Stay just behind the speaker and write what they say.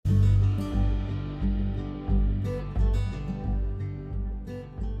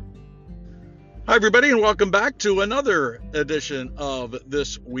Hi, everybody, and welcome back to another edition of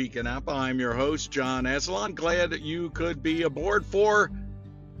This Week in Apple. I'm your host, John Aslan. Glad that you could be aboard for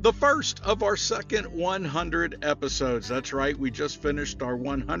the first of our second 100 episodes. That's right, we just finished our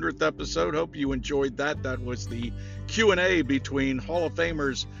 100th episode. Hope you enjoyed that. That was the Q&A between Hall of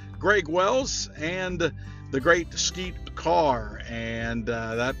Famers Greg Wells and the great Skeet Carr, and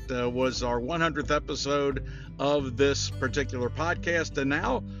that was our 100th episode of this particular podcast. And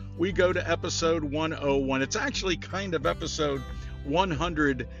now we go to episode 101. It's actually kind of episode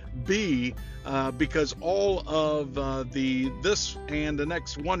 100B because all of this and the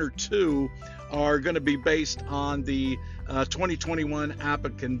next one or two are going to be based on the 2021 APA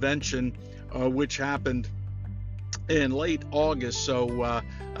convention, which happened in late August. So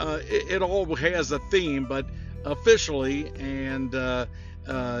it all has a theme, but officially and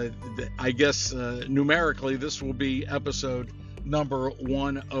I guess numerically, this will be episode number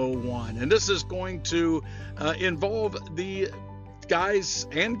 101. And this is going to involve the guys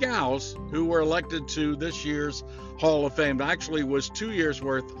and gals who were elected to this year's Hall of Fame. It actually was 2 years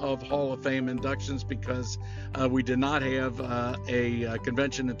worth of Hall of Fame inductions because we did not have a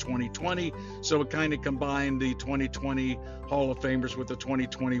convention in 2020. So it kind of combined the 2020 Hall of Famers with the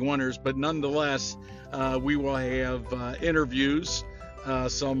 2021ers. But nonetheless, we will have interviews,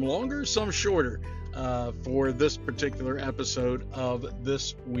 some longer, some shorter, for this particular episode of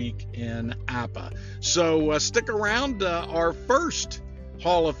This Week in APA. So stick around. Our first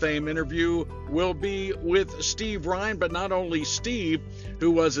Hall of Fame interview will be with Steve Ryan, but not only Steve,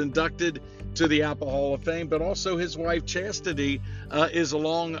 who was inducted to the APA Hall of Fame, but also his wife Chastity is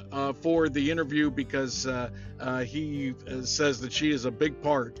along for the interview because he says that she is a big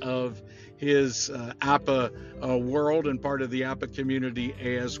part of his APA world and part of the APA community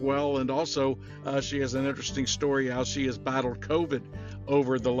as well. And also she has an interesting story how she has battled COVID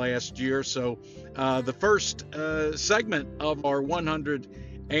over the last year. So the first segment of our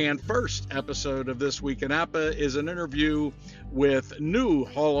 101st episode of This Week in APA is an interview with new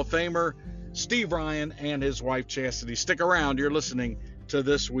Hall of Famer Steve Ryan and his wife Chastity. Stick around. You're listening to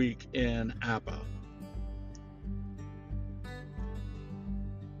This Week in APA.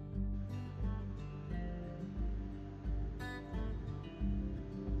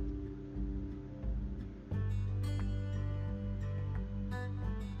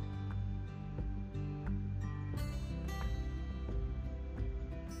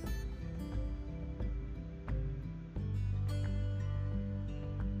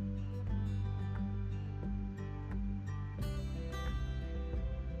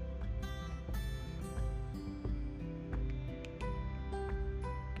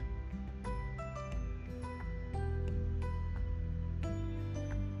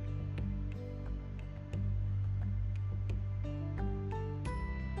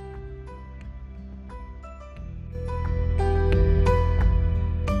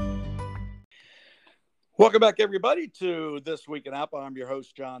 Welcome back, everybody, to This Week in APA. I'm your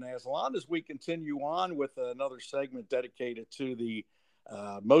host, John Aslan, as we continue on with another segment dedicated to the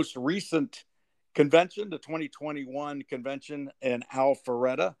most recent convention, the 2021 convention in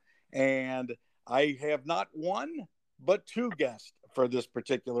Alpharetta. And I have not one, but two guests for this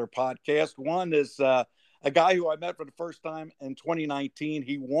particular podcast. One is a guy who I met for the first time in 2019.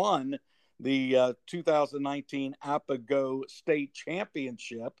 He won the 2019 APA Go State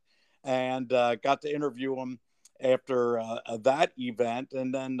Championship, and got to interview him after that event.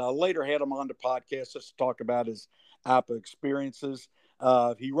 And then later had him on the podcast just to talk about his APA experiences.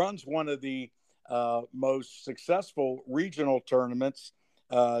 He runs one of the most successful regional tournaments,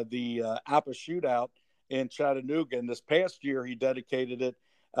 the APA Shootout in Chattanooga. And this past year, he dedicated it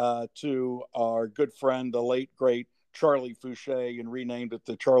to our good friend, the late, great Charlie Fouché, and renamed it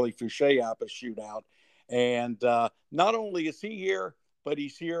the Charlie Fouché APA Shootout. And not only is he here, but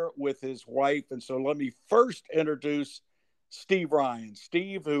he's here with his wife. And so let me first introduce Steve Ryan.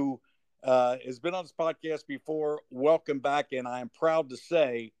 Steve, who has been on this podcast before, welcome back. And I am proud to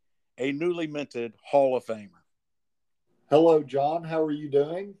say a newly minted Hall of Famer. Hello, John. How are you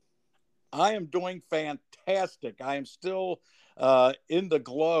doing? I am doing fantastic. I am still in the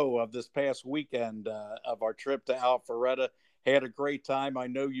glow of this past weekend of our trip to Alpharetta. Had a great time. I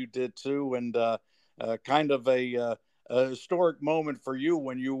know you did too. And kind of a historic moment for you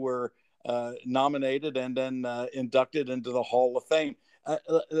when you were nominated and then inducted into the Hall of Fame.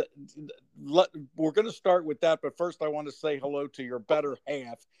 We're going to start with that, but first I want to say hello to your better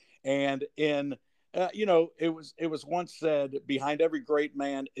half. And in it was once said, behind every great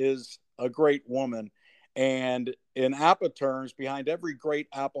man is a great woman. And in APA terms, behind every great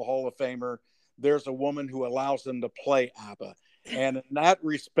APA Hall of Famer, there's a woman who allows them to play APA. And in that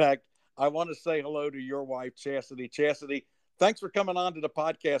respect, I want to say hello to your wife, Chastity. Chastity, thanks for coming on to the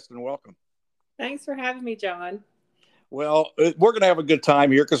podcast and welcome. Thanks for having me, John. Well, we're going to have a good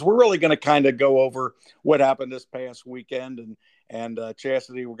time here because we're really going to kind of go over what happened this past weekend. And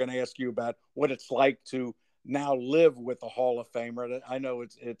Chastity, we're going to ask you about what it's like to now live with a Hall of Famer. I know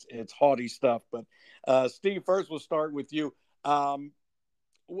it's haughty stuff, but Steve, first we'll start with you.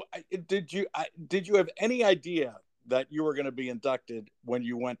 Did you have any idea that you were going to be inducted when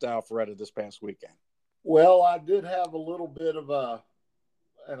you went to Alpharetta this past weekend? Well, I did have a little bit of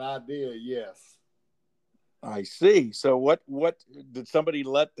an idea, yes. I see. So what did somebody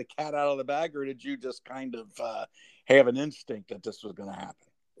let the cat out of the bag, or did you just kind of have an instinct that this was going to happen?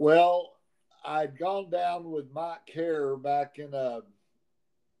 Well, I'd gone down with Mike Kerr back in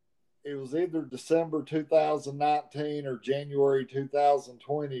it was either December 2019 or January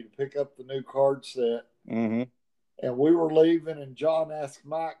 2020 to pick up the new card set. Mm-hmm. And we were leaving, and John asked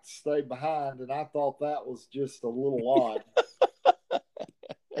Mike to stay behind, and I thought that was just a little odd.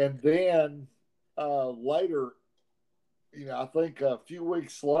 And then later, I think a few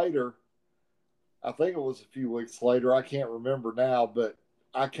weeks later, I can't remember now, but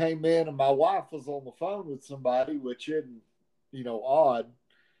I came in and my wife was on the phone with somebody, which isn't, odd.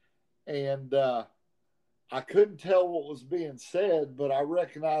 And I couldn't tell what was being said, but I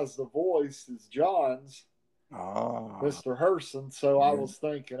recognized the voice as John's, Mr. Herson. So I was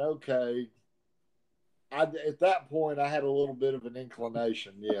thinking, okay. At that point, I had a little bit of an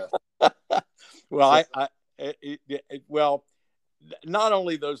inclination, yes. Well, well, not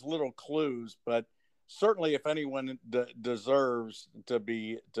only those little clues, but certainly if anyone deserves to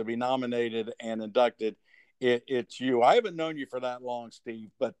be nominated and inducted, it's you. I haven't known you for that long, Steve,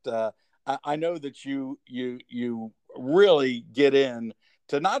 but I know that you really get in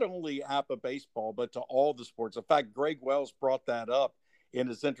to not only APA baseball, but to all the sports. In fact, Greg Wells brought that up in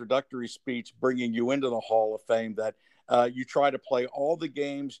his introductory speech, bringing you into the Hall of Fame, that you try to play all the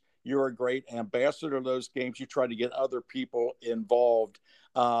games. You're a great ambassador of those games. You try to get other people involved.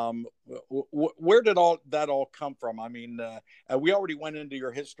 Where did that all come from? I mean, we already went into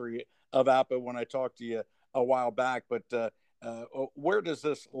your history of APA when I talked to you a while back, but where does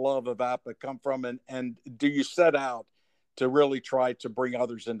this love of APA come from? And do you set out to really try to bring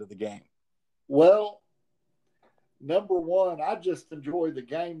others into the game? Well, number one, I just enjoy the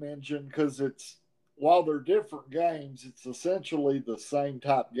game engine because while they're different games, it's essentially the same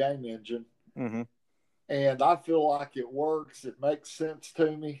type game engine. Mm-hmm. And I feel like it works. It makes sense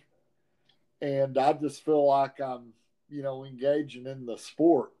to me. And I just feel like I'm, engaging in the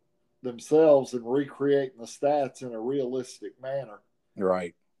sport themselves and recreating the stats in a realistic manner.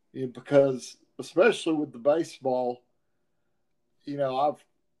 Right. Because especially with the baseball,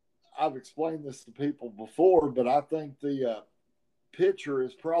 I've explained this to people before, but I think the pitcher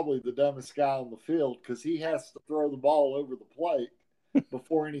is probably the dumbest guy on the field because he has to throw the ball over the plate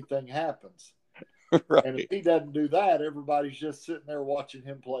before anything happens. Right. And if he doesn't do that, everybody's just sitting there watching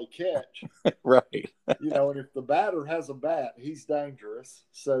him play catch. Right. And if the batter has a bat, he's dangerous.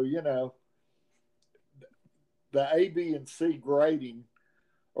 So, the A, B, and C grading,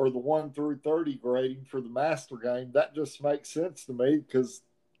 or the 1 through 30 grading for the master game, that just makes sense to me because,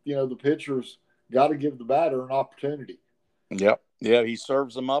 the pitcher's got to give the batter an opportunity. Yep. Yeah, he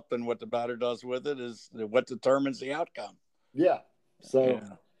serves them up, and what the batter does with it is what determines the outcome. Yeah. So,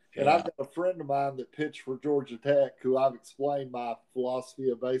 yeah. And I've got a friend of mine that pitched for Georgia Tech who I've explained my philosophy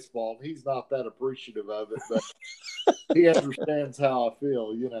of baseball, and he's not that appreciative of it, but he understands how I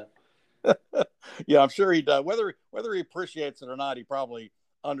feel, Yeah, I'm sure he does. Whether he appreciates it or not, he probably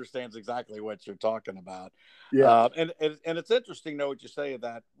understands exactly what you're talking about. Yeah. And it's interesting, though, what you say of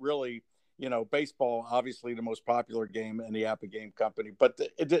that. Really, baseball, obviously the most popular game in the APA Game Company, but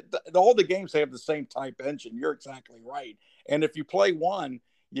all the games have the same type engine. You're exactly right. And if you play one,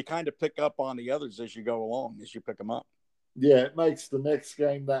 you kind of pick up on the others as you go along, as you pick them up. Yeah, it makes the next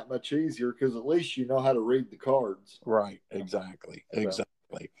game that much easier because at least you know how to read the cards. Right. Exactly.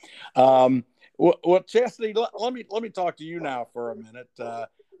 Well, Chastity, let me talk to you now for a minute.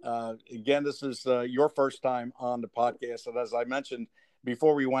 Again, this is your first time on the podcast, and as I mentioned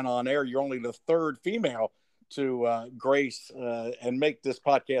before we went on air, you're only the third female to grace and make this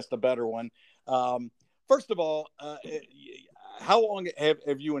podcast a better one. First of all, how long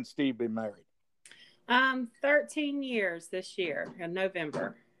have you and Steve been married? 13 years this year in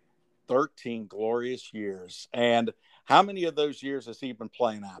November. 13 glorious years. And how many of those years has he been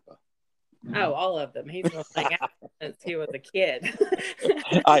playing APA? Oh, all of them. He's been playing APA since he was a kid.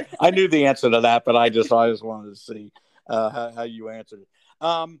 I knew the answer to that, but I just wanted to see how you answered it.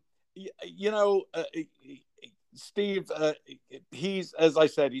 Steve, he's, as I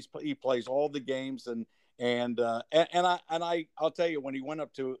said, he plays all the games, I'll tell you, when he went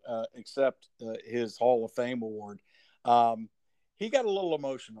up to accept his Hall of Fame award, he got a little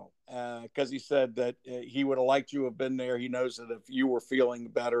emotional because he said that he would have liked you to have been there. He knows that if you were feeling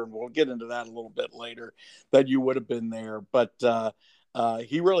better, and we'll get into that a little bit later, that you would have been there. But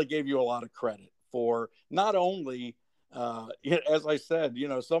he really gave you a lot of credit for not only, as I said,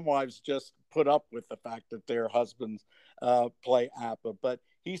 some wives just put up with the fact that their husbands play APBA, but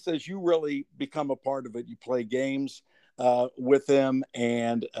he says you really become a part of it. You play games with him,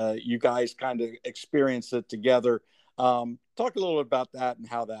 and you guys kind of experience it together. Talk a little bit about that and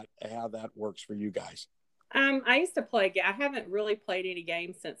how that works for you guys. I used to play. I haven't really played any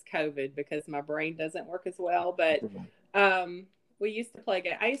games since COVID because my brain doesn't work as well. But we used to play.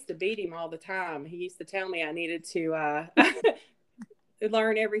 I used to beat him all the time. He used to tell me I needed to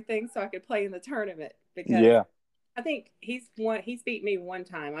learn everything so I could play in the tournament. Because I think he's beat me one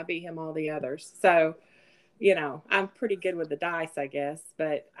time. I beat him all the others. So, I'm pretty good with the dice, I guess.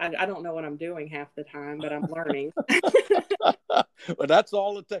 But I don't know what I'm doing half the time. But I'm learning. But that's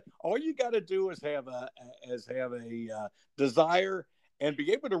all it takes. All you got to do is have a desire and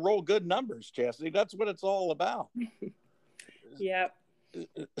be able to roll good numbers, Chastity. That's what it's all about. Yep.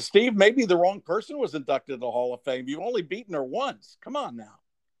 Steve, maybe the wrong person was inducted to the Hall of Fame. You've only beaten her once. Come on now.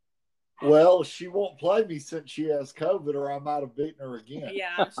 Well, she won't play me since she has COVID, or I might have beaten her again.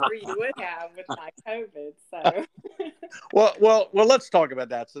 Yeah, I'm sure you would have with my COVID. So. Well, let's talk about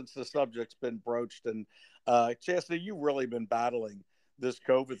that since the subject's been broached. And Chastity, you've really been battling this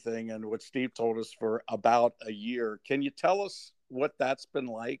COVID thing, and what Steve told us for about a year. Can you tell us what that's been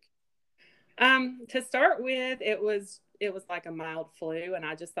like? To start with, it was like a mild flu, and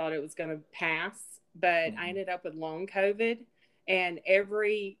I just thought it was going to pass. But I ended up with long COVID, and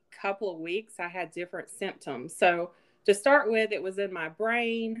every couple of weeks I had different symptoms. So to start with, it was in my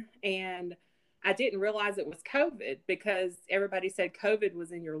brain, and I didn't realize it was COVID because everybody said COVID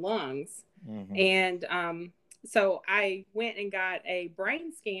was in your lungs. Mm-hmm. And so I went and got a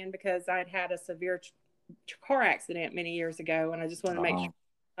brain scan because I'd had a severe car accident many years ago, and I just wanted to make sure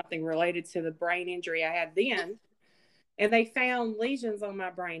something related to the brain injury I had then. And they found lesions on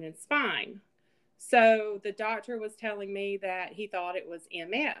my brain and spine. So the doctor was telling me that he thought it was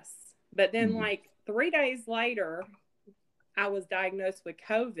MS. But then like 3 days later, I was diagnosed with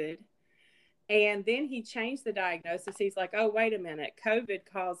COVID. And then he changed the diagnosis. He's like, oh, wait a minute. COVID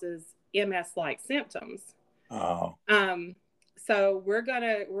causes MS-like symptoms. Oh. So we're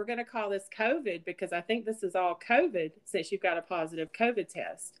gonna call this COVID because I think this is all COVID since you've got a positive COVID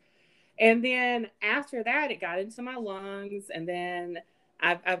test. And then after that, it got into my lungs, and then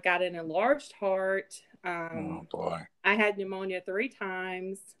I've got an enlarged heart. Oh boy! I had pneumonia 3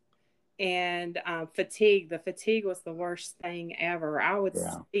 times, and fatigue. The fatigue was the worst thing ever. I would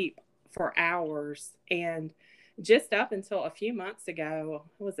sleep for hours, and just up until a few months ago,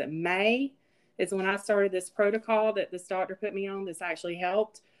 was it May? Is when I started this protocol that this doctor put me on. This actually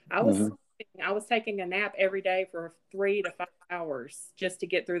helped. I was taking a nap every day for 3 to 5 hours just to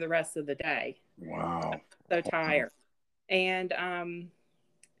get through the rest of the day. Wow. So tired. And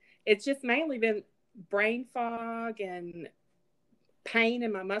it's just mainly been brain fog and pain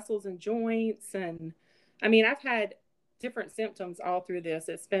in my muscles and joints. And I mean, I've had different symptoms all through this.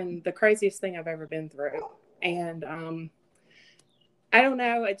 It's been the craziest thing I've ever been through. And I don't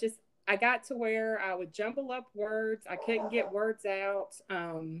know. I got to where I would jumble up words. I couldn't get words out.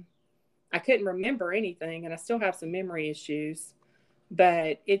 I couldn't remember anything, and I still have some memory issues.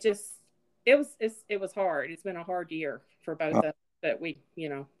 But it was hard. It's been a hard year for both of us. But we,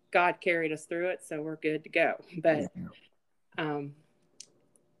 God carried us through it, so we're good to go. But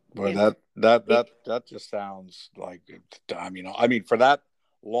well, that just sounds like, I mean, for that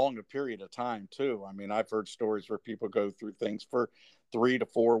long a period of time too. I mean, I've heard stories where people go through things for 3 to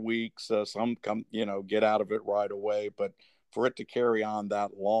 4 weeks. Some come, get out of it right away, but for it to carry on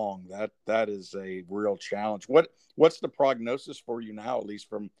that long, that is a real challenge. What's the prognosis for you now, at least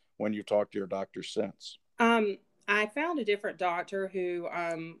from when you talked to your doctor since? I found a different doctor who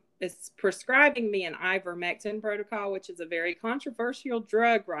is prescribing me an ivermectin protocol, which is a very controversial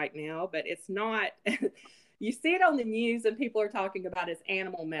drug right now, but it's not. You see it on the news and people are talking about it's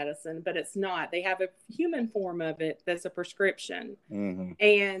animal medicine, but it's not. They have a human form of it that's a prescription. Mm-hmm.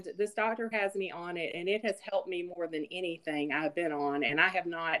 And this doctor has me on it, and it has helped me more than anything I've been on. And I have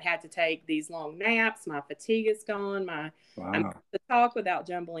not had to take these long naps. My fatigue is gone. I'm able to talk without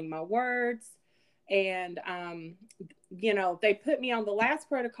jumbling my words. And, they put me on, the last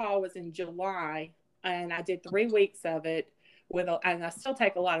protocol was in July, and I did 3 weeks of it and I still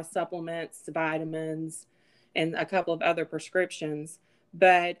take a lot of supplements, vitamins. and a couple of other prescriptions.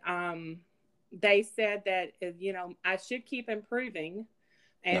 But they said that, I should keep improving.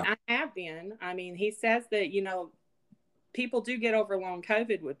 And I have been. I mean, he says that, people do get over long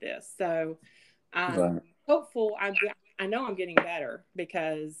COVID with this. So I'm hopeful. I know I'm getting better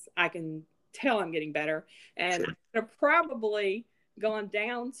because I can tell I'm getting better. And I would have probably gone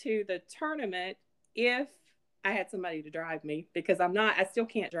down to the tournament if I had somebody to drive me, because I still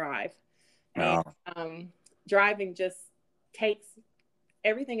can't drive. No. And driving just takes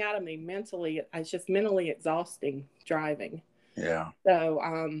everything out of me mentally. It's just mentally exhausting driving. Yeah.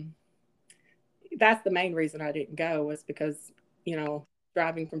 So that's the main reason I didn't go, was because,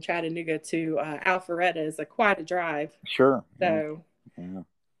 driving from Chattanooga to Alpharetta is quite a drive. Sure. So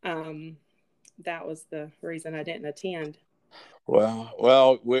that was the reason I didn't attend.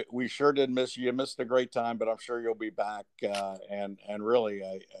 Well, we sure did miss you. You missed a great time, but I'm sure you'll be back. And really,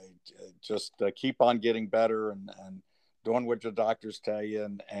 I just keep on getting better and doing what your doctors tell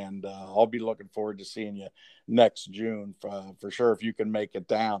you. And I'll be looking forward to seeing you next June for sure, if you can make it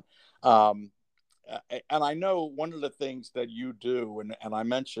down. And I know one of the things that you do, and I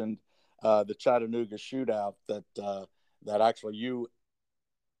mentioned the Chattanooga shootout that actually you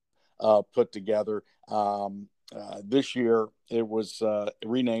put together. This year, it was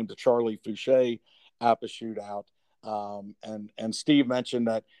renamed the Charlie Fouché APA Shootout. And Steve mentioned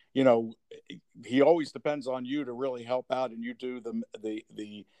that, he always depends on you to really help out, and you do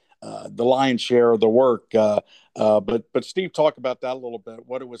the lion's share of the work. But Steve, talk about that a little bit,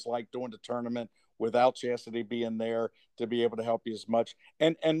 what it was like doing the tournament without Chastity being there to be able to help you as much.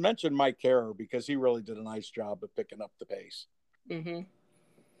 And mention Mike Carrer, because he really did a nice job of picking up the pace. Mm-hmm.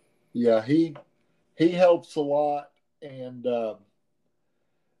 Yeah, he helps a lot. And,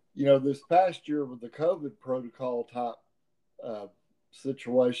 this past year with the COVID protocol type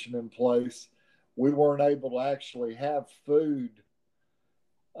situation in place, we weren't able to actually have food.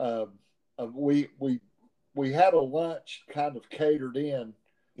 We had a lunch kind of catered in.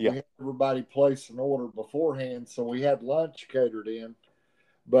 Yeah. We had everybody place an order beforehand, so we had lunch catered in.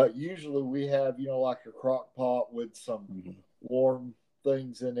 But usually we have, like a crock pot with some warm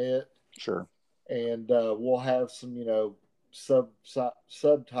things in it. Sure. And we'll have some,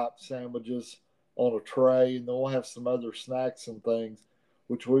 sub type sandwiches on a tray, and then we'll have some other snacks and things,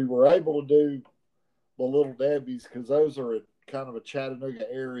 which we were able to do the Little Debbie's, because those are kind of a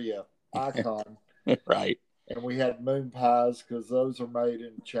Chattanooga area icon. Right. And we had moon pies, because those are made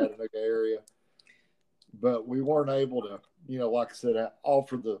in the Chattanooga area. But we weren't able to, like I said,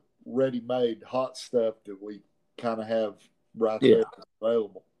 offer the ready-made hot stuff that we kind of have right there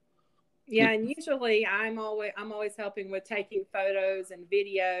available. Yeah, and usually I'm always helping with taking photos and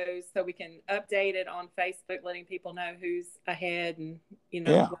videos so we can update it on Facebook, letting people know who's ahead and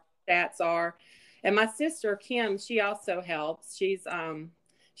what stats are. And my sister Kim, she also helps. She's kind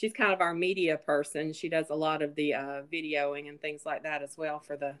of our media person. She does a lot of the videoing and things like that as well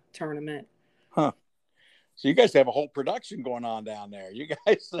for the tournament. Huh. So you guys have a whole production going on down there. You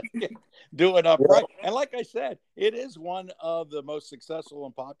guys do it up right. And like I said, it is one of the most successful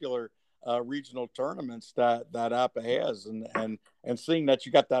and popular regional tournaments that APA has. And seeing that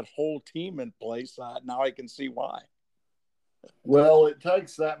you got that whole team in place, now I can see why. Well, it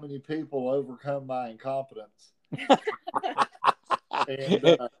takes that many people to overcome my incompetence.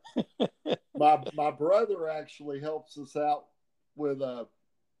 And my brother actually helps us out with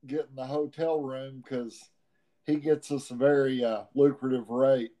getting the hotel room, because he gets us a very lucrative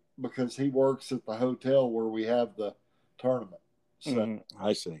rate, because he works at the hotel where we have the tournament. So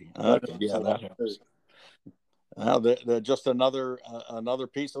I see. Okay, yeah, that helps. Now, they're just another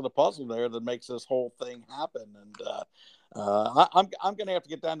piece of the puzzle there that makes this whole thing happen. And I'm going to have to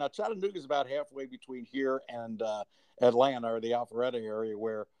get down now. Chattanooga is about halfway between here and Atlanta, or the Alpharetta area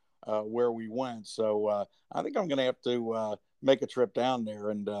where we went. So I think I'm going to have to make a trip down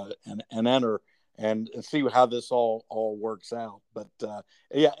there and enter and see how this all works out. But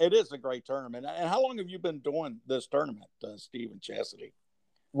yeah, it is a great tournament. And how long have you been doing this tournament, Steve and Chastity?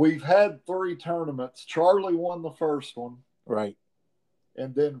 We've had 3 tournaments. Charlie won the first one. Right.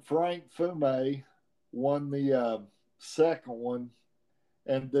 And then Frank Fume won the second one.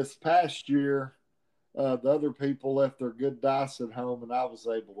 And this past year, the other people left their good dice at home, and I was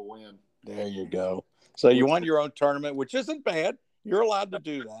able to win. There you go. So you won your own tournament, which isn't bad. You're allowed to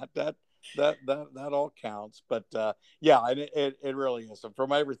do that. That all counts. But yeah, it really is. And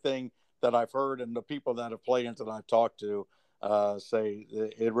from everything that I've heard and the people that have played into that I've talked to, say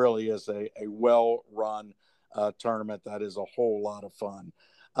it really is a well-run tournament that is a whole lot of fun.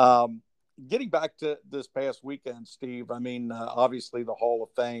 Getting back to this past weekend, Steve, I mean, obviously the Hall of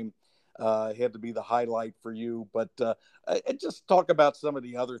Fame had to be the highlight for you. But just talk about some of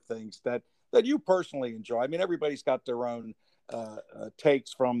the other things that you personally enjoy. I mean, everybody's got their own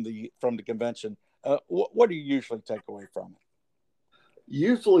takes from the convention. What do you usually take away from it?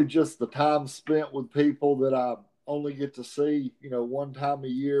 Usually just the time spent with people that I only get to see, one time a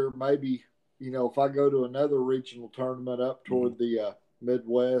year. Maybe, if I go to another regional tournament up toward the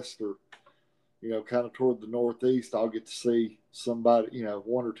Midwest or, kind of toward the Northeast, I'll get to see somebody,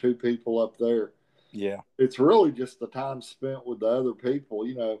 one or two people up there. Yeah. It's really just the time spent with the other people.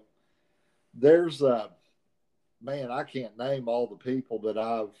 There's man, I can't name all the people that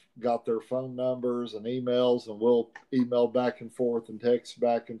I've got their phone numbers and emails, and we'll email back and forth and text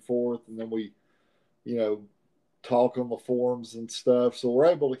back and forth. And then we, talk on the forums and stuff. So we're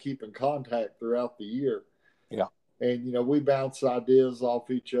able to keep in contact throughout the year. Yeah. And, we bounce ideas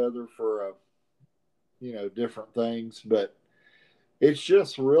off each other for, different things. But it's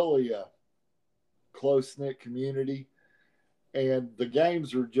just really a close-knit community. And the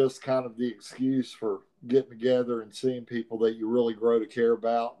games are just kind of the excuse for getting together and seeing people that you really grow to care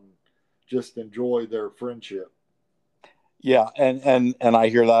about and just enjoy their friendship. Yeah, and I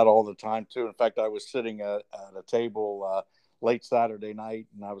hear that all the time too. In fact, I was sitting at a table late Saturday night,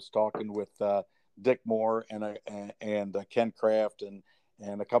 and I was talking with Dick Moore and Ken Kraft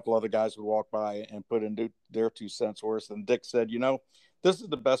and a couple other guys would walk by and put in their 2 cents worth. And Dick said, this is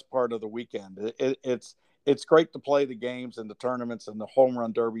the best part of the weekend. It's great to play the games and the tournaments and the home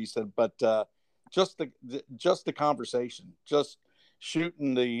run derby. He said, but just the conversation, just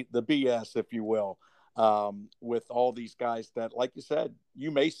shooting the BS, if you will, with all these guys that, like you said,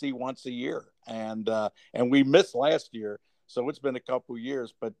 you may see once a year, and we missed last year, so it's been a couple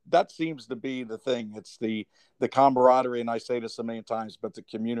years, but that seems to be the thing. It's the camaraderie, and I say this a million times, but the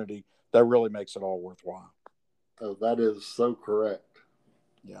community that really makes it all worthwhile. Oh, that is so correct.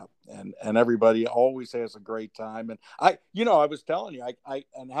 Yeah, and everybody always has a great time. And I was telling you, I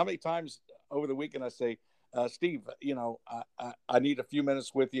and how many times over the weekend I say, Steve, I need a few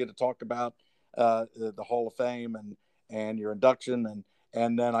minutes with you to talk about the Hall of Fame and your induction,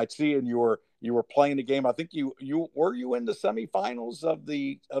 and then I'd see you were playing the game. I think you were in the semifinals of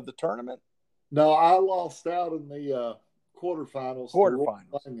the tournament. No, I lost out in the quarterfinals.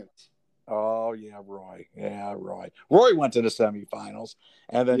 Oh yeah, Roy. Yeah, Roy. Roy went to the semifinals,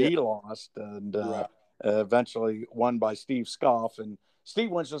 and then he lost, and eventually won by Steve Scoff. And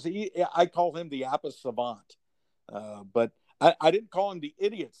Steve went I call him the Appa Savant, but I didn't call him the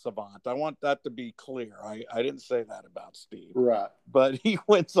idiot savant. I want that to be clear. I didn't say that about Steve. Right. But he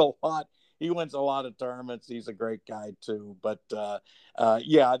wins a lot. He wins a lot of tournaments. He's a great guy too. But the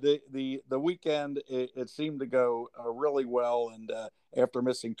weekend it seemed to go really well. And after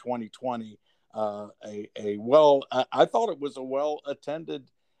missing 2020, I thought it was a well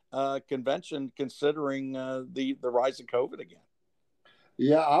attended convention considering the rise of COVID again.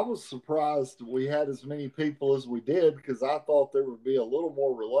 Yeah, I was surprised we had as many people as we did, because I thought there would be a little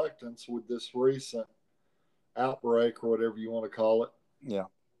more reluctance with this recent outbreak, or whatever you want to call it. Yeah.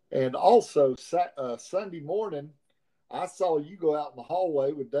 And also, Sunday morning, I saw you go out in the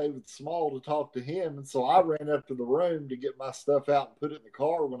hallway with David Small to talk to him. And so I ran up to the room to get my stuff out and put it in the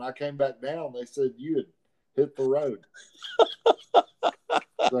car. When I came back down, they said you had hit the road.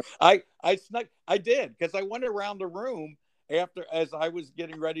 So, I did, because I went around the room as I was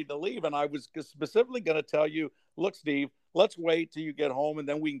getting ready to leave, and I was specifically going to tell you, look, Steve, let's wait till you get home, and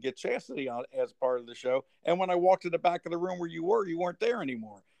then we can get Chastity on as part of the show. And when I walked to the back of the room where you weren't there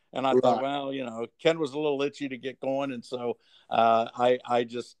anymore. And I thought, well, Ken was a little itchy to get going, and so I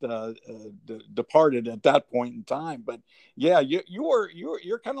just departed at that point in time. But yeah,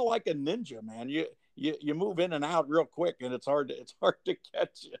 you're kind of like a ninja, man. You move in and out real quick, and it's hard to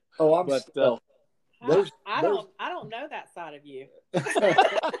catch you. Oh, I'm still. I don't know that side of you.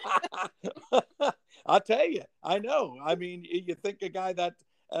 I'll tell you, I know. I mean, you think a guy that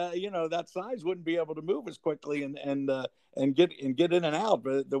that size wouldn't be able to move as quickly and get in and out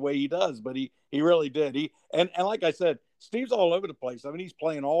the way he does, but he really did. And like I said, Steve's all over the place. I mean, he's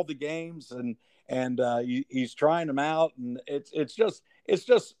playing all the games and he's trying them out, and it's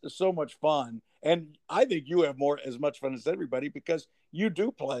just so much fun. And I think you have as much fun as everybody, because you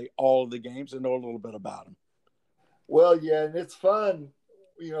do play all of the games and know a little bit about them. Well, yeah, and it's fun,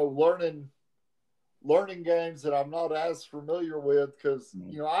 learning games that I'm not as familiar with, because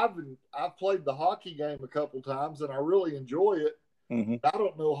I've played the hockey game a couple times and I really enjoy it. Mm-hmm. I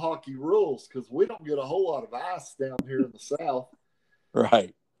don't know hockey rules because we don't get a whole lot of ice down here in the South.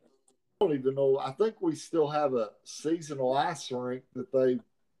 Right. I don't even know. I think we still have a seasonal ice rink that they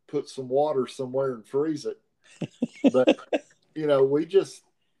put some water somewhere and freeze it. But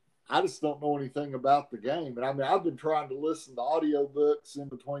I just don't know anything about the game. And I mean, I've been trying to listen to audiobooks in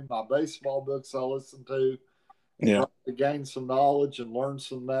between my baseball books I listen to, and try to gain some knowledge and learn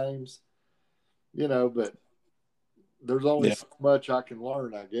some names, but there's only so much I can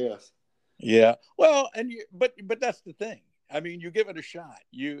learn, I guess. Yeah. Well, but that's the thing. I mean, you give it a shot.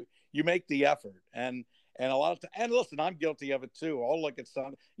 You make the effort, and a lot of and listen, I'm guilty of it too. I'll look at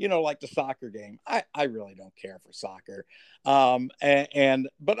some, like the soccer game. I really don't care for soccer,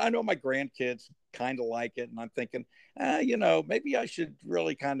 but I know my grandkids kind of like it, and I'm thinking, maybe I should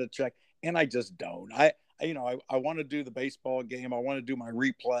really kind of check, and I just don't. I want to do the baseball game. I want to do my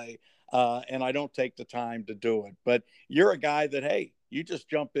replay, and I don't take the time to do it. But you're a guy that, hey, you just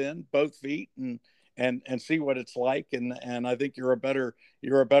jump in both feet and see what it's like. And I think you're a better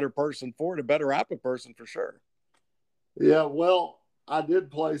person for it, a better APBA person for sure. Yeah. Well, I did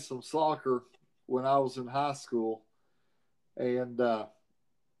play some soccer when I was in high school, and,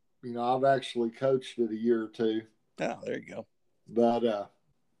 I've actually coached it a year or two. Oh, there you go. But,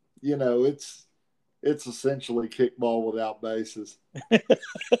 it's essentially kickball without bases.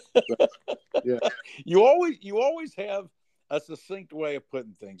 But, yeah. You always have a succinct way of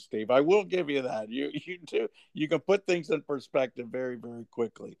putting things, Steve. I will give you that. You do. You can put things in perspective very, very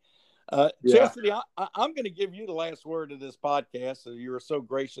quickly. Chastity, I'm going to give you the last word of this podcast. So you were so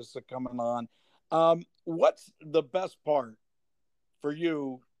gracious of coming on. What's the best part for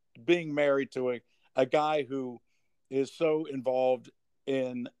you being married to a guy who is so involved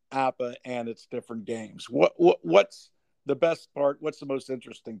in APBA and its different games? What's the best part? What's the most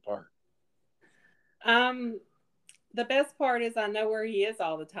interesting part? The best part is I know where he is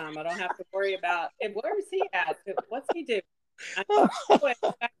all the time. I don't have to worry about where is he at? What's he doing? I know he's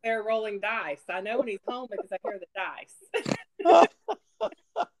back there rolling dice. I know when he's home because I hear the dice.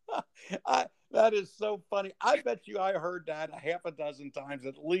 That is so funny. I bet you I heard that a half a dozen times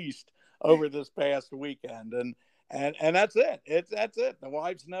at least over this past weekend, and that's it. That's it. The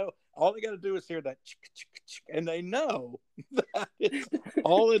wives know. All they got to do is hear that, and they know that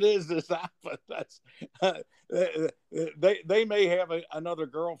all it is APBA. That's they may have another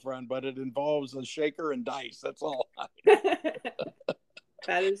girlfriend, but it involves a shaker and dice. That's all.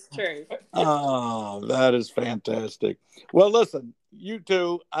 That is true. Oh, that is fantastic. Well, listen, you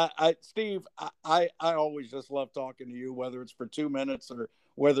two, Steve, I always just love talking to you, whether it's for 2 minutes or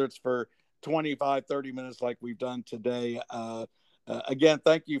whether it's for 25, 30 minutes like we've done today. Again,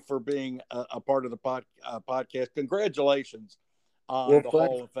 thank you for being a part of the podcast. Congratulations on the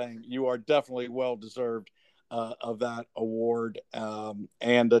Hall of Fame. You are definitely well-deserved of that award.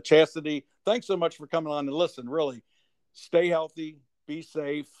 And Chastity, thanks so much for coming on. And listen, really, stay healthy, be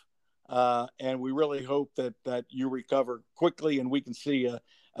safe, and we really hope that you recover quickly and we can see you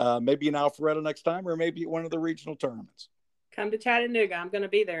maybe in Alpharetta next time or maybe at one of the regional tournaments. Come to Chattanooga. I'm going to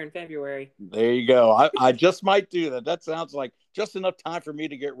be there in February. There you go. I just might do that. That sounds like just enough time for me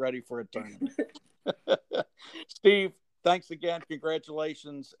to get ready for a tournament. Steve, thanks again.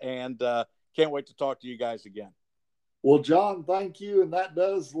 Congratulations. And can't wait to talk to you guys again. Well, John, thank you. And that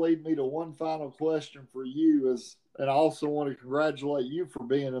does lead me to one final question for you. And I also want to congratulate you for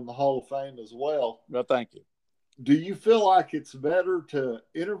being in the Hall of Fame as well. Well, thank you. Do you feel like it's better to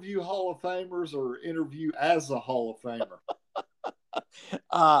interview Hall of Famers or interview as a Hall of Famer?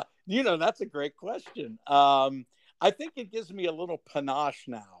 That's a great question. I think it gives me a little panache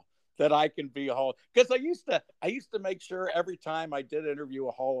now that I can be a Hall, because I used to make sure every time I did interview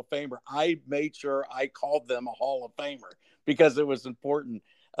a Hall of Famer, I made sure I called them a Hall of Famer because it was important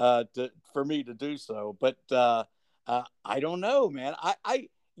for me to do so. But I don't know, man. I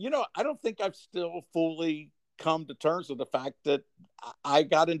don't think I've still fully come to terms with the fact that I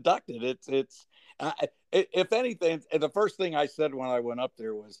got inducted. If anything, the first thing I said when I went up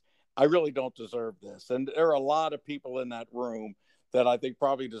there was, I really don't deserve this. And there are a lot of people in that room that I think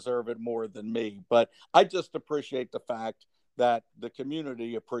probably deserve it more than me. But I just appreciate the fact that the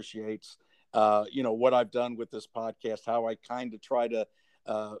community appreciates, what I've done with this podcast, how I kind of try to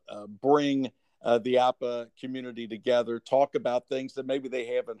bring the APBA community together, talk about things that maybe they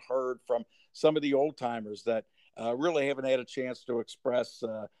haven't heard from some of the old timers that really haven't had a chance to express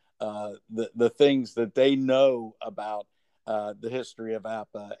the things that they know about the history of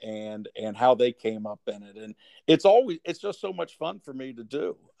APBA and how they came up in it. And it's just so much fun for me to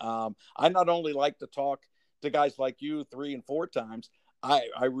do. I not only like to talk to guys like you 3 and 4 times,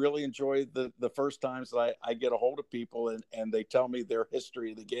 I really enjoy the first times that I get a hold of people and they tell me their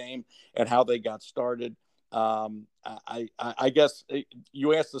history of the game and how they got started. I guess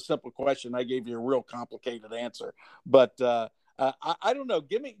you asked a simple question. I gave you a real complicated answer, but I don't know.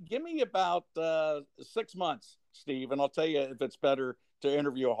 Give me about 6 months, Steve, and I'll tell you if it's better to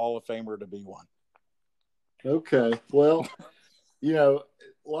interview a Hall of Famer to be one. Okay. Well,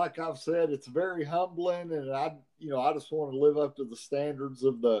 like I've said, it's very humbling, and I just want to live up to the standards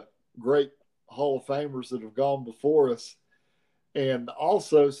of the great Hall of Famers that have gone before us. And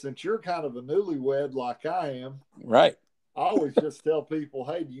also, since you're kind of a newlywed like I am, right? I always just tell people,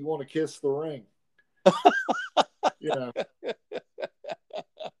 "Hey, do you want to kiss the ring?"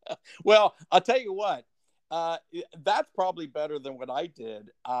 Well, I'll tell you what. That's probably better than what I did.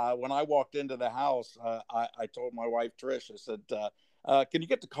 When I walked into the house, I told my wife, Trish, I said, can you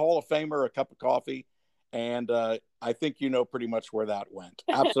get the Hall of Famer a cup of coffee? And I think you know pretty much where that went.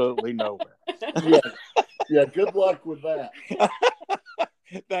 Absolutely nowhere. Yeah, good luck with that.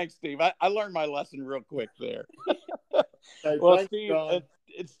 Thanks, Steve. I learned my lesson real quick there. Hey, well, thanks, Steve, John.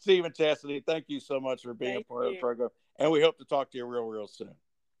 it's Steve and Chastity. Thank you so much for being a part of the program. And we hope to talk to you real soon.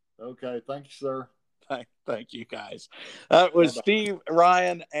 Okay. Thank you, sir. Thank you, guys. That was Steve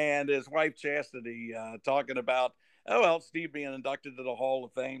Ryan and his wife, Chastity, talking about, Steve being inducted to the Hall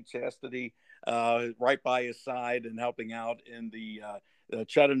of Fame, Chastity right by his side and helping out in the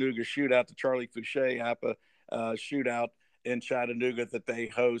Chattanooga shootout, the Charlie Fouché APA shootout in Chattanooga that they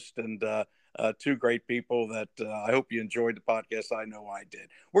host, and two great people that I hope you enjoyed the podcast. I know I did.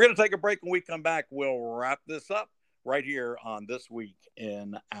 We're going to take a break. When we come back, we'll wrap this up right here on This Week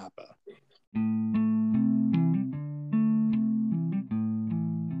in APA.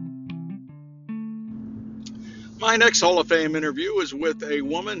 My next Hall of Fame interview is with a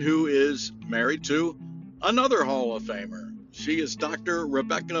woman who is married to another Hall of Famer. She is Dr.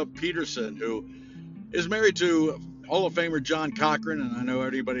 Rebecca Peterson, who is married to Hall of Famer John Cochran, and I know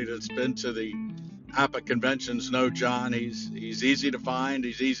everybody that's been to the APA conventions know John. He's easy to find,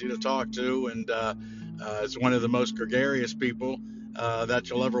 he's easy to talk to, and is one of the most gregarious people that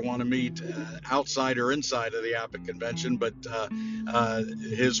you'll ever want to meet, outside or inside of the APA convention. But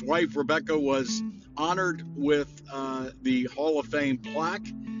his wife Rebecca was honored with the Hall of Fame plaque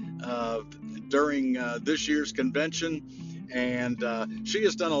during this year's convention. And she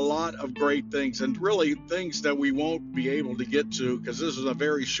has done a lot of great things, and really things that we won't be able to get to because this is a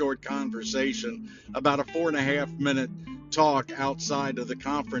very short conversation, about a 4.5 minute talk outside of the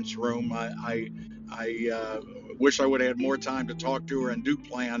conference room. I wish I would have had more time to talk to her, and do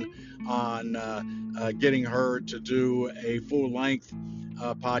plan on getting her to do a full-length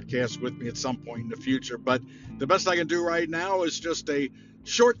podcast with me at some point in the future. But the best I can do right now is just a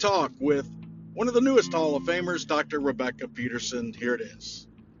short talk with one of the newest Hall of Famers, Dr. Rebecca Peterson. Here it is.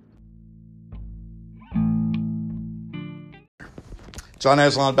 John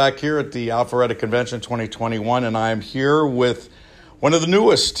Aslan back here at the Alpharetta Convention 2021, and I'm here with one of the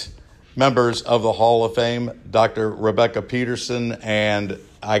newest members of the Hall of Fame, Dr. Rebecca Peterson. And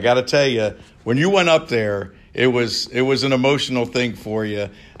I got to tell you, when you went up there, it was an emotional thing for you.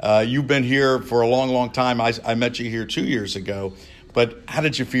 You've been here for a long time. I met you here 2 years ago. But how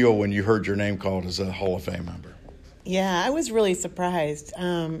did you feel when you heard your name called as a Hall of Fame member? Yeah, I was really surprised.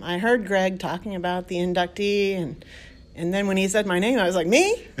 I heard Greg talking about the inductee, and then when he said my name, I was like,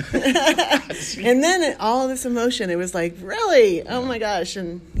 me? And then all this emotion, it was like, really? Oh my gosh.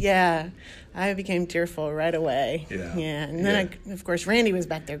 And yeah, I became tearful right away. Yeah. And then, of course, Randy was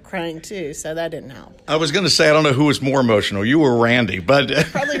back there crying too, so that didn't help. I was going to say, I don't know who was more emotional, you or Randy, but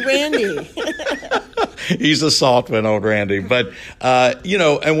probably Randy. He's a salt one, old Randy. But,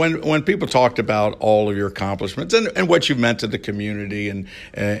 and when people talked about all of your accomplishments and what you've meant to the community and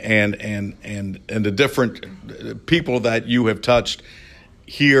the different people that you have touched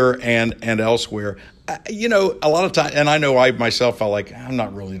here and elsewhere, a lot of times, and I know I myself felt like I'm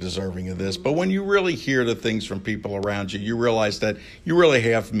not really deserving of this, but when you really hear the things from people around you, you realize that you really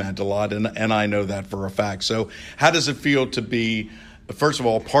have meant a lot, and I know that for a fact. So how does it feel to be, first of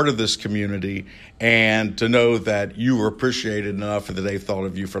all, part of this community, and to know that you were appreciated enough that they thought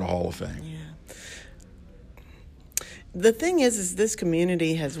of you for the Hall of Fame? Yeah. The thing is this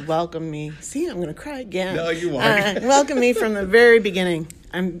community has welcomed me. See, I'm going to cry again. No, you won't. Welcomed me from the very beginning.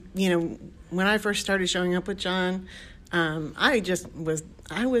 When I first started showing up with John, I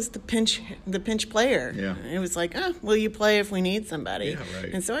was the pinch player. Yeah. It was like, will you play if we need somebody? Yeah,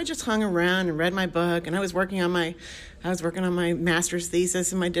 right. And so I just hung around and read my book, and I was working on my master's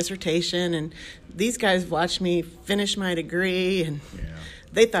thesis and my dissertation, and these guys watched me finish my degree, and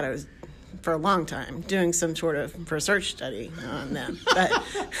they thought I was, for a long time, doing some sort of research study on them. But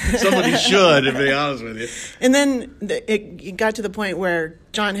somebody should, to be honest with you. And then it got to the point where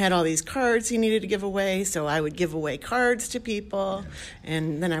John had all these cards he needed to give away, so I would give away cards to people,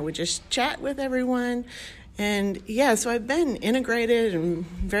 and then I would just chat with everyone. And so I've been integrated and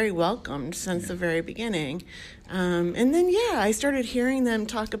very welcomed since the very beginning. And then, I started hearing them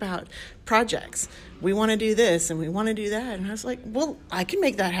talk about projects. We want to do this and we want to do that. And I was like, well, I can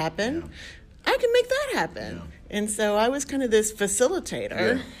make that happen. I can make that happen. And so I was kind of this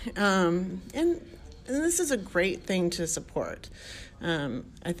facilitator. And this is a great thing to support.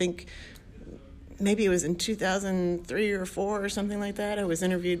 I think maybe it was in 2003 or 4 or something like that. I was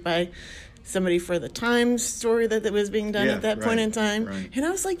interviewed by somebody for the Times story that was being done at that point in time. And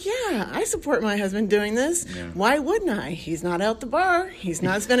I was like, I support my husband doing this. Why wouldn't I? He's not out the bar. He's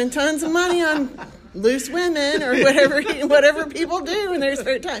not spending tons of money on loose women or whatever people do in their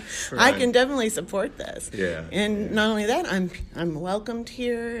spare time. I can definitely support this. And not only that, I'm welcomed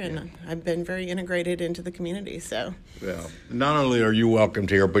here, and I've been very integrated into the community. So not only are you welcomed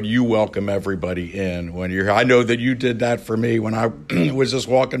here, but you welcome everybody in when you're here. I know that you did that for me when I was just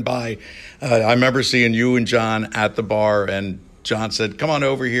walking by. I remember seeing you and John at the bar, and John said, "Come on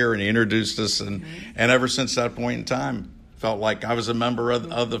over here," and he introduced us, and ever since that point in time, felt like I was a member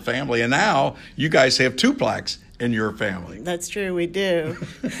of the family. And now you guys have 2 plaques in your family. That's true, we do.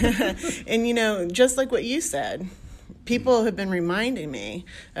 And, just like what you said, people have been reminding me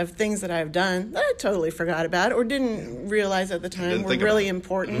of things that I've done that I totally forgot about or didn't realize at the time were really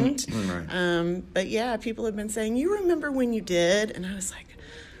important. But, people have been saying, you remember when you did? And I was like,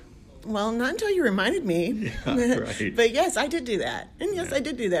 well, not until you reminded me. But, yes, I did do that. And, yes, I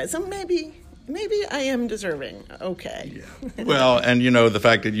did do that. So maybe I am deserving. Okay. Well, and the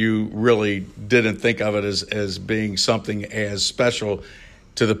fact that you really didn't think of it as being something as special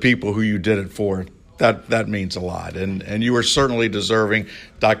to the people who you did it for, that means a lot. And you are certainly deserving.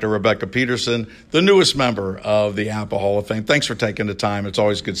 Dr. Rebecca Peterson, the newest member of the APA Hall of Fame. Thanks for taking the time. It's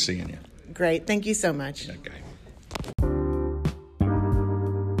always good seeing you. Great. Thank you so much. Okay.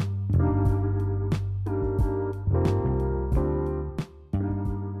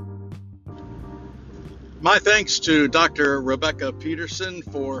 My thanks to Dr. Rebecca Peterson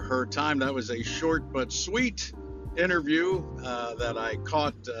for her time. That was a short but sweet interview that I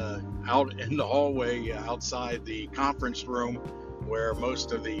caught out in the hallway outside the conference room where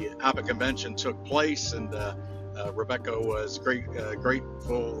most of the APA convention took place. And Rebecca was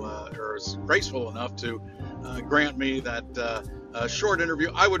graceful enough to grant me that short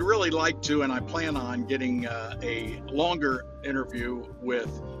interview. I would really like to, and I plan on getting a longer interview with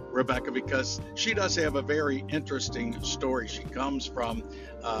Rebecca, because she does have a very interesting story. She comes from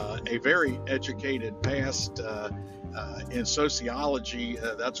a very educated past in sociology.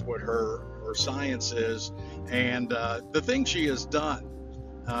 That's what her science is. And the things she has done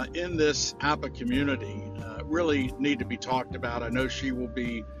in this APA community really need to be talked about. I know she will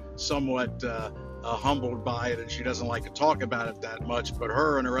be somewhat humbled by it, and she doesn't like to talk about it that much, but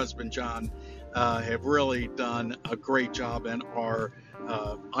her and her husband John have really done a great job and are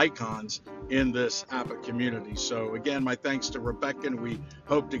icons in this APA community. So again, my thanks to Rebecca, and we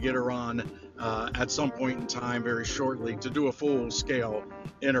hope to get her on at some point in time very shortly to do a full-scale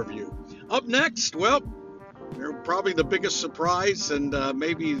interview. Up next, well, probably the biggest surprise and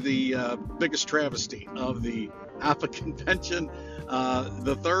maybe the biggest travesty of the APA convention.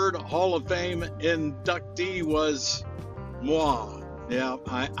 The third Hall of Fame inductee was moi. Yeah,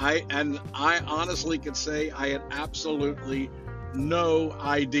 I honestly could say I had absolutely no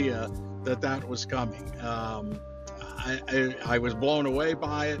idea that was coming. I was blown away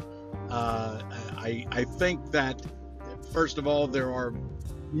by it. I think that, first of all, there are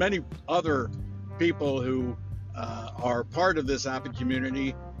many other people who are part of this APA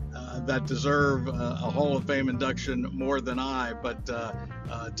community that deserve a Hall of Fame induction more than I, but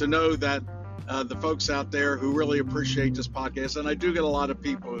to know that the folks out there who really appreciate this podcast, and I do get a lot of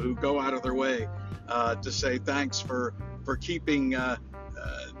people who go out of their way to say thanks for keeping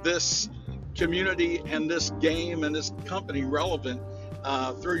this community and this game and this company relevant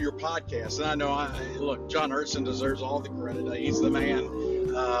through your podcast. And I know, look, John Hurson deserves all the credit. He's the man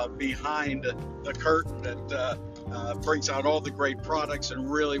behind the curtain that brings out all the great products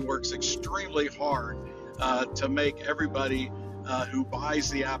and really works extremely hard to make everybody who buys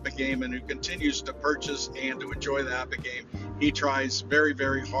the APA game and who continues to purchase and to enjoy the APA game, he tries very,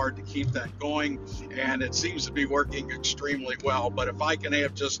 very hard to keep that going, and it seems to be working extremely well. But if I can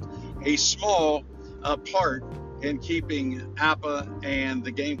have just a small part in keeping APA and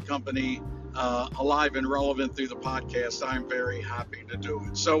the game company alive and relevant through the podcast, I'm very happy to do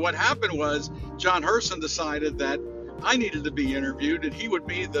it. So what happened was John Hurson decided that I needed to be interviewed, and he would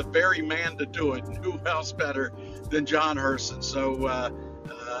be the very man to do it. And who else better than John Hurson? So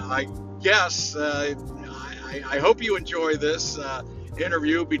I guess I hope you enjoy this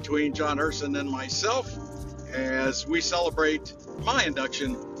interview between John Hurson and myself. as we celebrate my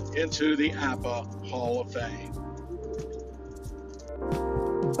induction into the APA Hall of Fame.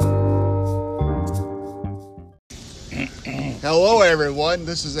 Hello, everyone.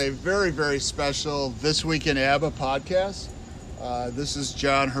 This is a very, very special This Week in ABBA podcast. This is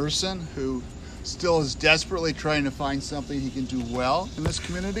John Herson, who still is desperately trying to find something he can do well in this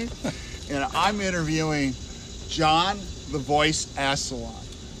community. And I'm interviewing John the Voice Asselon.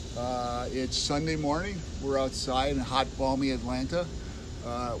 It's Sunday morning. We're outside in hot, balmy Atlanta.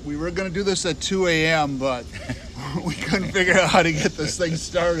 We were going to do this at 2 a.m., but we couldn't figure out how to get this thing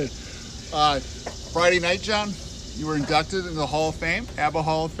started. Friday night, John, you were inducted into the Hall of Fame, ABBA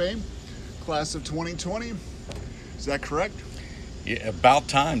Hall of Fame, class of 2020. Is that correct? Yeah, about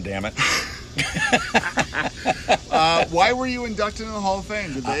time, damn it. Why were you inducted into the Hall of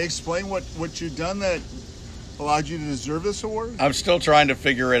Fame? Did they explain what you'd done that allowed you to deserve this award? I'm still trying to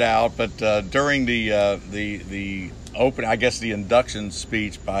figure it out, but during the open, I guess the induction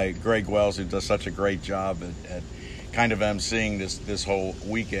speech by Greg Wells, who does such a great job at kind of emceeing this whole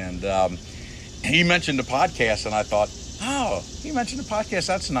weekend, he mentioned the podcast, and I thought, oh, he mentioned the podcast.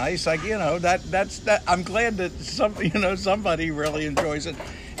 That's nice. That's I'm glad that somebody really enjoys it.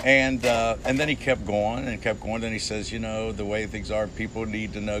 And then he kept going and kept going. Then he says, the way things are, people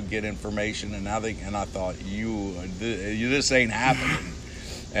need to get information. And and I thought, this ain't happening.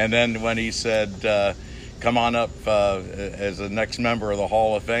 And then when he said, come on up as the next member of the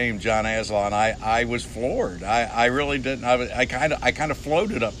Hall of Fame, John Asselon, I was floored. I really didn't. I kind of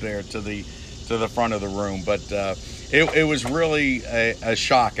floated up there to the front of the room, but it was really a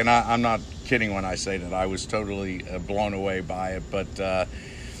shock. And I'm not kidding when I say that. I was totally blown away by it. But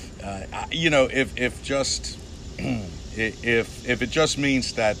if it just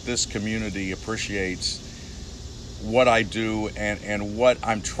means that this community appreciates what I do and what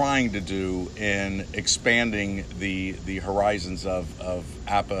I'm trying to do in expanding the horizons of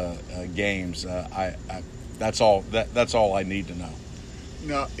APA games, that's all I need to know.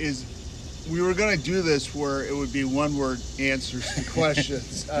 Now, we were going to do this where it would be one-word answers to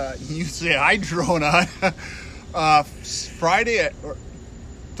questions. You say I drone on.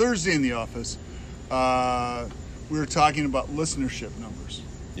 Thursday in the office, we were talking about listenership numbers.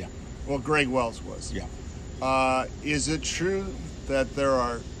 Yeah. Well, Greg Wells was. Yeah. Is it true that there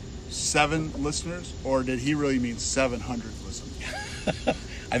are 7 listeners, or did he really mean 700 listeners?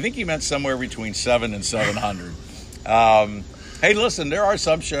 I think he meant somewhere between 7 and 700. Hey, listen, there are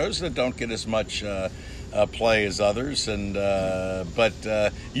some shows that don't get as much play as others, but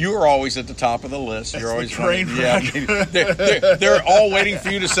you are always at the top of the list. That's You're always train wreck. Yeah, they're all waiting for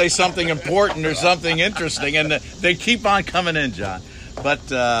you to say something important or something interesting, and they keep on coming in, John.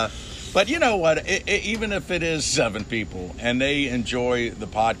 But you know what? Even if it is 7 people and they enjoy the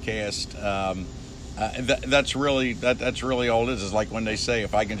podcast, that's really all it is. It's like when they say,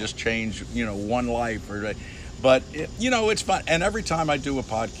 if I can just change, one life But, it's fun. And every time I do a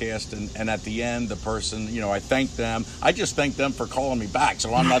podcast and at the end, the person, I thank them. I just thank them for calling me back,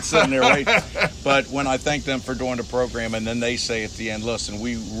 so I'm not sitting there waiting. But when I thank them for doing the program, and then they say at the end, listen,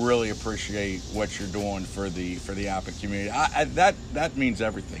 we really appreciate what you're doing for the APA community. That means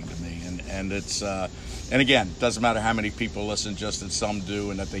everything to me. And it's, and again, doesn't matter how many people listen, just that some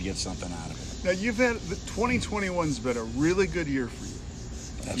do and that they get something out of it. Now, 2021's been a really good year for you.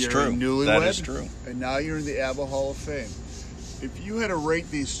 That's you're true. A newlywed, that is true. And now you're in the ABBA Hall of Fame. If you had to rate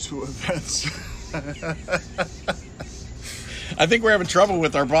these 2 events, I think we're having trouble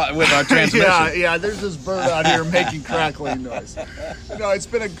with our transmission. yeah. There's this bird out here making crackling noise. No, it's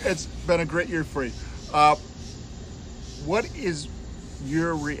been a great year for you. What is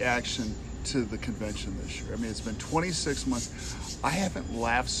your reaction to the convention this year? I mean, it's been 26 months. I haven't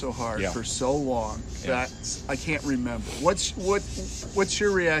laughed so hard for so long that I can't remember. What's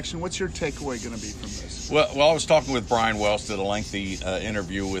your reaction? What's your takeaway going to be from this? Well, I was talking with Brian Wells, did a lengthy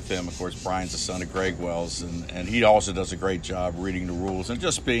interview with him. Of course, Brian's the son of Greg Wells, and he also does a great job reading the rules and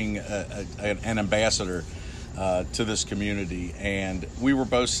just being an ambassador to this community. And we were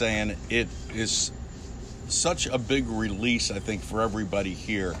both saying it is such a big release, I think, for everybody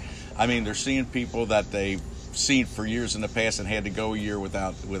here. I mean, they're seeing people that they've seen for years in the past and had to go a year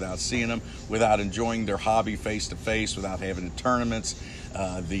without seeing them, without enjoying their hobby face to face, without having the tournaments,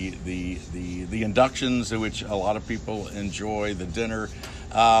 the inductions, which a lot of people enjoy, the dinner.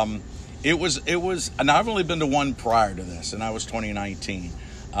 It was, and I've only been to one prior to this, and that was 2019.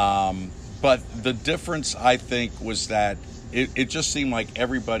 But the difference, I think, was that it just seemed like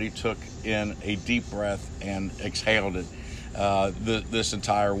everybody took in a deep breath and exhaled it. This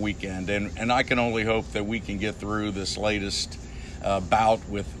entire weekend, and I can only hope that we can get through this latest bout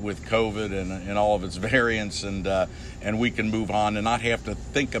with COVID and all of its variants, and we can move on and not have to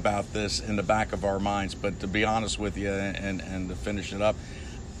think about this in the back of our minds. But to be honest with you, and to finish it up,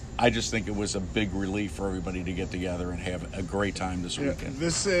 I just think it was a big relief for everybody to get together and have a great time this weekend.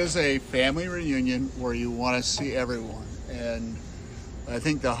 This is a family reunion where you want to see everyone, and I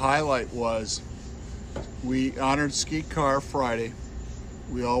think the highlight was we honored Skeet Carr Friday.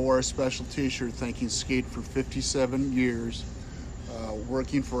 We all wore a special T-shirt thanking Skeet for 57 years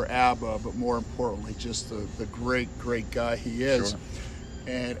working for ABBA, but more importantly, just the great guy he is. Sure.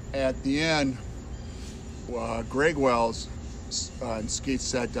 And at the end, Greg Wells and Skeet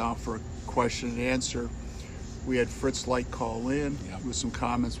sat down for a question and answer. We had Fritz Light call in with some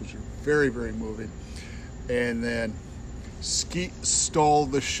comments, which are very, very moving. And then Skeet stole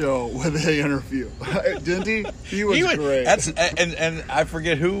the show with the interview, didn't he? He was great. And I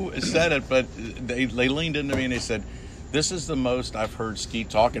forget who said it, but they leaned into me and they said, "This is the most I've heard Skeet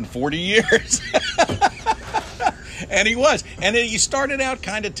talk in 40 years." And he was. And he started out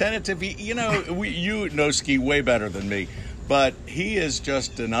kind of tentative. You know Skeet way better than me. But he is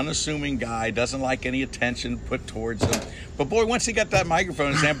just an unassuming guy, doesn't like any attention put towards him. But boy, once he got that microphone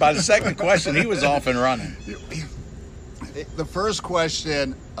in his hand, by the second question, he was off and running. The first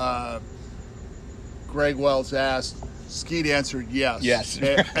question Greg Wells asked, Skeet answered yes. Yes.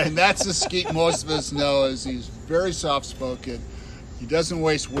 And that's the Skeet most of us know, is he's very soft-spoken. He doesn't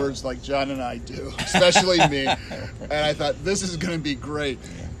waste words like John and I do, especially me. And I thought, this is going to be great.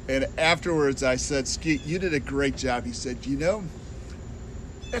 And afterwards, I said, Skeet, you did a great job. He said,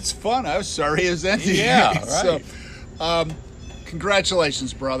 it's fun. I was sorry it was empty. Yeah, right. So,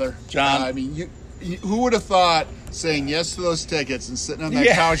 congratulations, brother. John. I mean, who would have thought saying yes to those tickets and sitting on that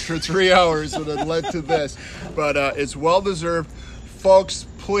couch for 3 hours would have led to this? But it's well-deserved. Folks,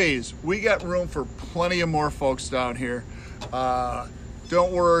 please, we got room for plenty of more folks down here.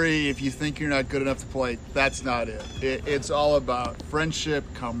 Don't worry if you think you're not good enough to play. That's not it. It's all about friendship,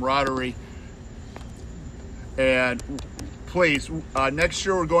 camaraderie. And please, next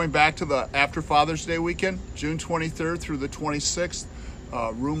year we're going back to the after Father's Day weekend, June 23rd through the 26th.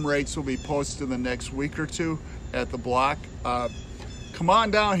 Room rates will be posted in the next week or two at the block. Come on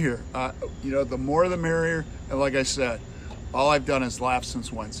down here. The more the merrier. And like I said, all I've done is laugh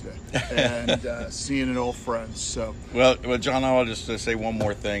since Wednesday and seeing an old friend. So well, John, I'll just say one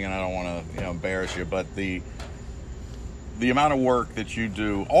more thing, and I don't want to embarrass you, but the amount of work that you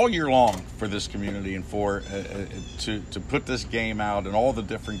do all year long for this community and for to put this game out and all the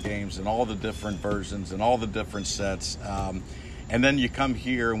different games and all the different versions and all the different sets, and then you come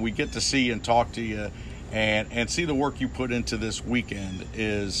here and we get to see and talk to you and see the work you put into this weekend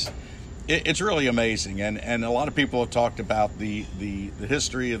it's really amazing. And a lot of people have talked about the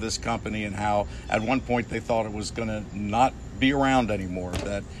history of this company and how at one point they thought it was going to not be around anymore,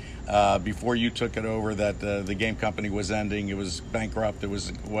 that before you took it over, that the game company was ending, it was bankrupt, it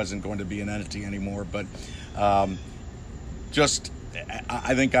wasn't going to be an entity anymore. But I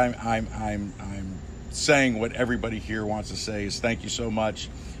think I'm saying what everybody here wants to say is thank you so much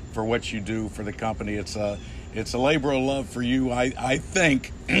for what you do for the company. It's a labor of love for you, I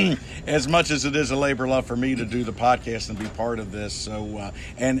think, as much as it is a labor of love for me to do the podcast and be part of this. So,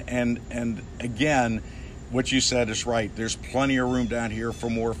 and again, what you said is right. There's plenty of room down here for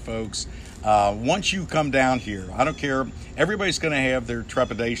more folks. Once you come down here, I don't care. Everybody's going to have their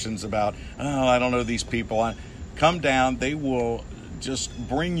trepidations about, I don't know these people. Come down. They will just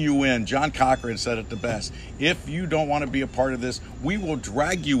bring you in. John Cochran said it the best. If you don't want to be a part of this, we will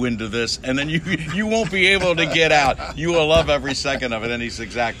drag you into this, and then you won't be able to get out. You will love every second of it, and he's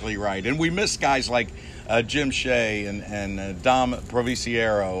exactly right. And we miss guys like Jim Shea and Dom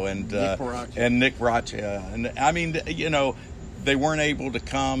Proviciero and Nick Rocha. And I mean, they weren't able to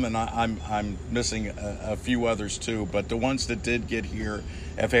come, and I'm missing a few others too. But the ones that did get here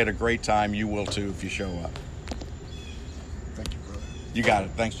have had a great time. You will too if you show up. Thank you, brother. You got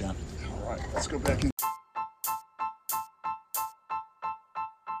it. Thanks, John. All right, let's go back in.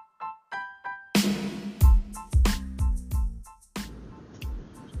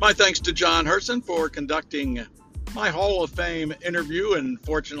 My thanks to John Herson for conducting my Hall of Fame interview, and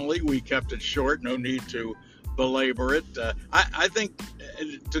fortunately we kept it short. No need to belabor it. I think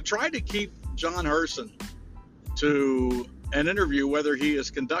to try to keep John Herson to an interview, whether he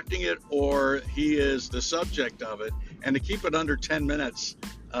is conducting it or he is the subject of it, and to keep it under 10 minutes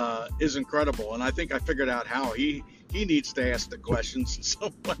is incredible. And I think I figured out how he needs to ask the questions and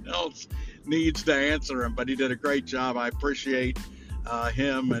someone else needs to answer them, but he did a great job. I appreciate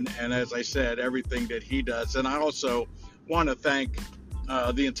him and as I said, everything that he does. And I also want to thank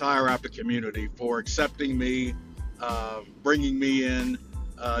the entire ABBA community for accepting me bringing me in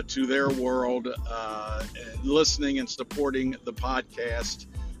to their world, listening and supporting the podcast.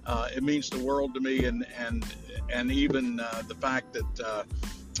 It means the world to me, and even the fact that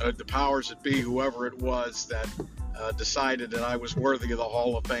the powers that be, whoever it was that decided that I was worthy of the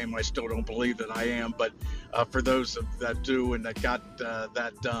Hall of Fame. I still don't believe that I am, but for those that do and that got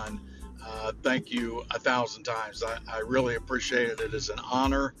that done, thank you 1,000 times. I really appreciate it. It is an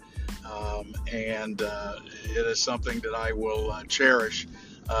honor, and it is something that I will cherish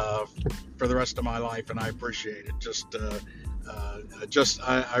for the rest of my life, and I appreciate it.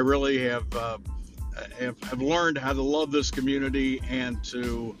 I really have learned how to love this community and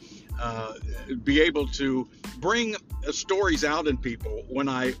to be able to bring stories out in people when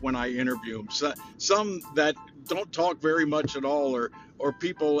I interview them. So, some that don't talk very much at all, or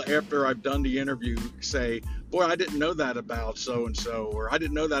people after I've done the interview say, "Boy, I didn't know that about so and so," or "I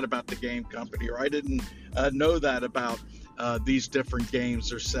didn't know that about the game company," or "I didn't know that about these different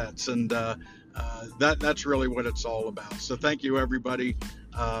games or sets," and that's really what it's all about. So thank you, everybody,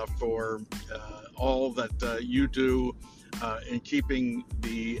 for all that you do in keeping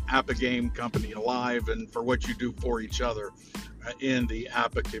the APBA game company alive, and for what you do for each other in the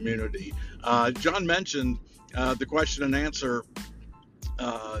APBA community. John mentioned the question and answer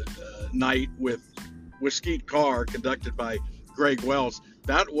night with Skeet Carr, conducted by Greg Wells.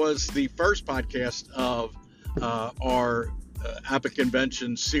 That was the first podcast of our APBA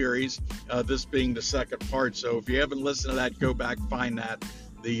convention series, this being the second part. So if you haven't listened to that, go back, find that.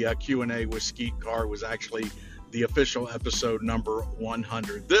 The Q&A with Skeet Carr was actually the official episode number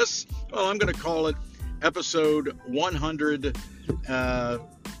 100. This, well, I'm going to call it episode 100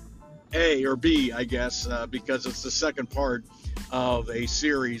 A or B, I guess, because it's the second part of a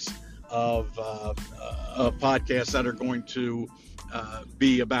series of podcasts that are going to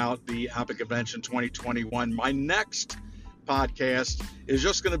be about the APBA Convention 2021. My next podcast is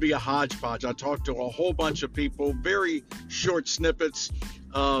just going to be a hodgepodge. I talked to a whole bunch of people, very short snippets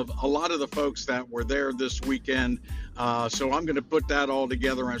of a lot of the folks that were there this weekend. So I'm going to put that all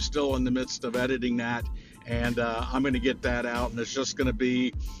together. I'm still in the midst of editing that, and I'm going to get that out, and it's just going to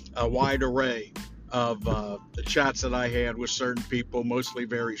be a wide array of the chats that I had with certain people, mostly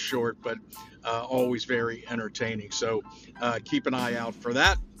very short, but always very entertaining. So keep an eye out for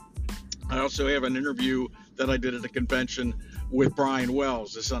that. I also have an interview that I did at a convention with Brian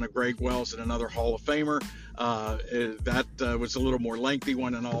Wells, the son of Greg Wells and another Hall of Famer. That was a little more lengthy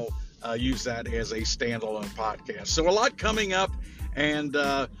one, and I'll use that as a standalone podcast. So a lot coming up, and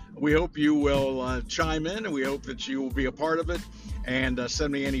we hope you will chime in, and we hope that you will be a part of it, and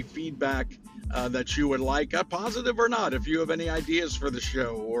send me any feedback that you would like, positive or not. If you have any ideas for the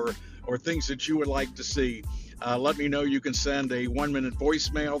show or things that you would like to see, let me know. You can send a 1-minute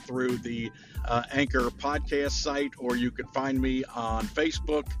voicemail through the Anchor podcast site, or you can find me on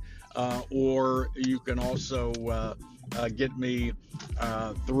Facebook, or you can also get me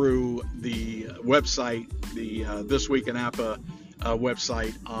through the website, the This Week in APBA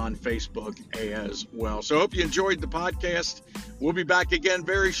website on Facebook as well. So I hope you enjoyed the podcast. We'll be back again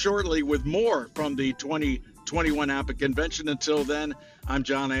very shortly with more from the 2021 APBA Convention. Until then, I'm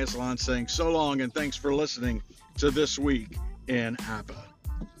John Aslan saying so long, and thanks for listening to This Week in APBA.